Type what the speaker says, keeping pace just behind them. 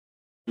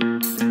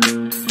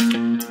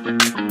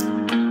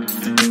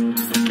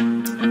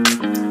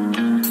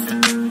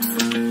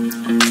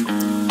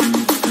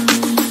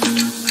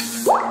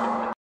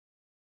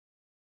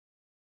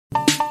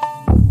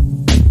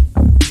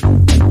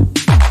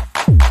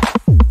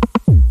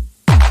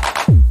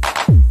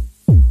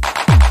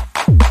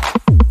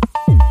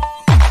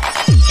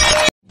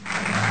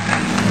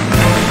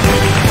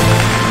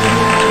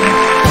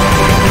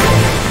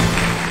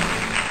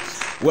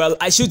Well,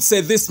 I should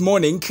say this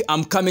morning,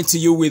 I'm coming to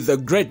you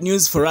with great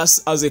news for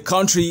us as a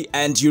country,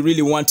 and you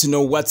really want to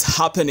know what's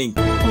happening.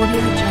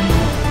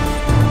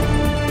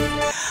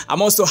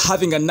 I'm also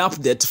having an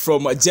update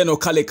from General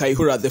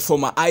Kayihura, the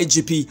former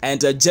IGP, and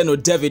General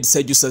David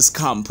Sejjusa's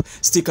camp.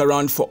 Stick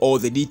around for all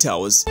the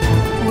details.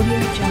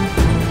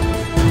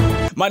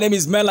 My name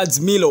is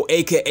Melad Milo,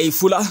 aka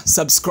Fuller.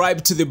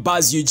 Subscribe to the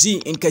Buzz UG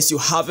in case you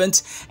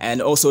haven't,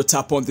 and also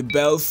tap on the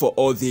bell for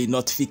all the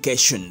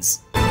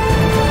notifications.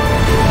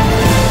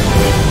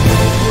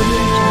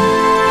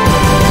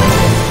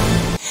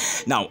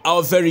 Now,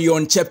 our very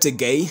own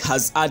Cheptegei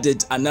has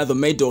added another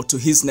medal to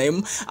his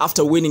name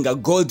after winning a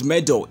gold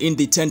medal in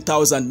the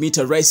 10,000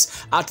 meter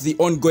race at the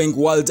ongoing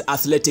World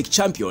Athletic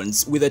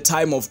Champions with a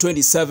time of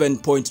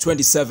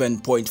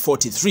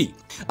 27.27.43.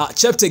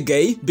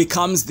 Cheptegei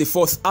becomes the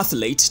fourth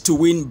athlete to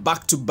win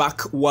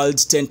back-to-back World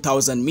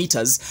 10,000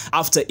 meters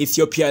after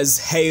Ethiopia's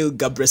Haile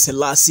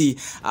Gebrselassie,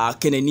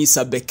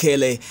 Kenenisa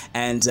Bekele,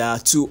 and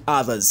two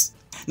others.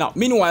 Now,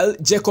 meanwhile,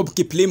 Jacob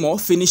Kiplimo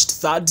finished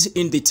third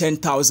in the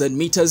 10,000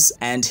 meters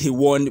and he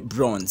won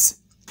bronze.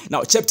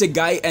 Now,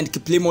 Cheptegei and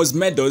Kiplimo's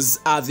medals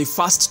are the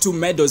first two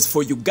medals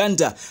for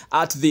Uganda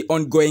at the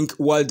ongoing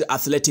World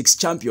Athletics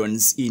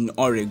Champions in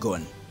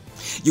Oregon.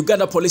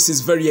 Uganda police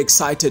is very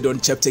excited on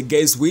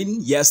Cheptegei's win.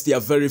 Yes, they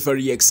are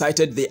very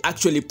excited. They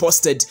actually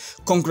posted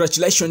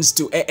congratulations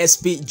to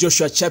ASP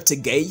Joshua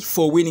Cheptegei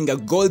for winning a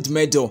gold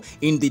medal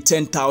in the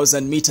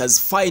 10,000 meters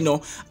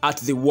final at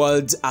the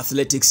World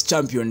Athletics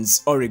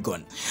Champions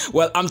Oregon.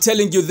 Well, I'm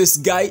telling you, this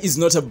guy is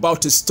not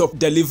about to stop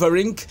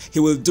delivering.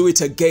 He will do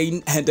it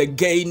again and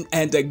again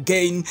and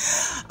again.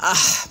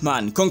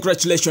 Man,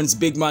 congratulations,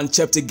 big man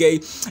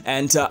Cheptegei.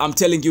 And I'm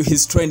telling you,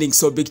 he's trending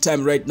so big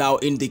time right now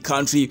in the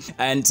country,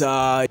 and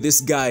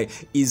this guy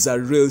is a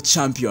real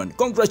champion.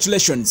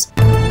 Congratulations.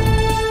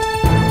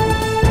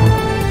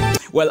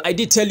 Well, I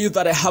did tell you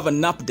that I have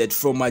an update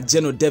from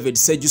General David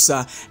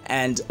Sejjusa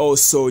and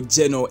also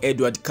General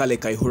Edward Kale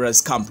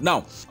Kayihura's camp.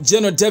 Now,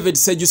 General David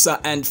Sejjusa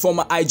and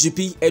former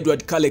IGP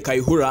Edward Kale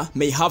Kayihura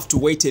may have to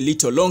wait a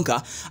little longer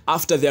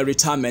after their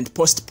retirement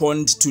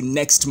postponed to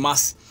next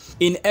month.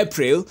 In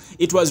April,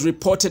 it was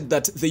reported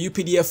that the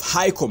UPDF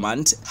High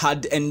Command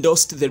had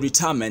endorsed the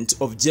retirement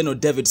of General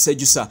David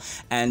Sejjusa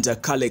and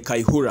Kale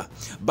Kayihura.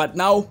 But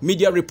now,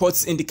 media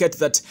reports indicate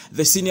that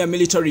the senior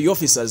military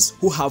officers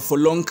who have for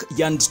long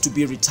yearned to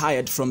be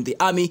retired from the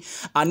army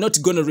are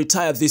not going to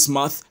retire this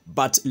month,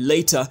 but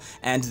later,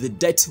 and the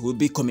date will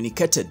be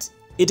communicated.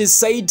 It is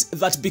said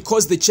that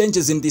because the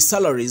changes in the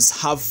salaries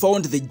have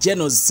found the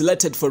generals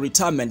selected for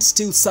retirement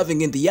still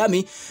serving in the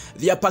army,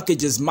 their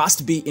packages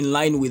must be in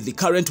line with the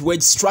current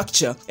wage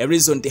structure, a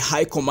reason the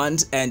High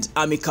Command and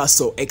Army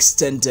Council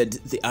extended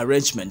the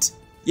arrangement.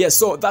 Yes,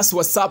 so that's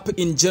what's up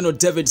in General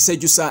David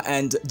Sejjusa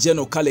and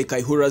General Kale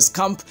Kayihura's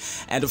camp.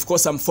 And of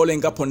course, I'm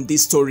following up on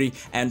this story,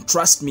 and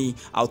trust me,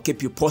 I'll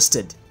keep you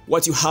posted.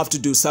 What you have to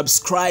do,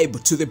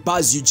 subscribe to the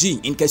Buzz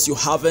UG in case you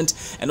haven't,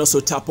 and also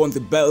tap on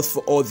the bell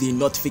for all the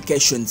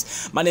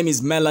notifications. My name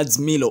is Melad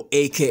Milo,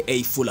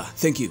 aka Fuller.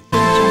 Thank you.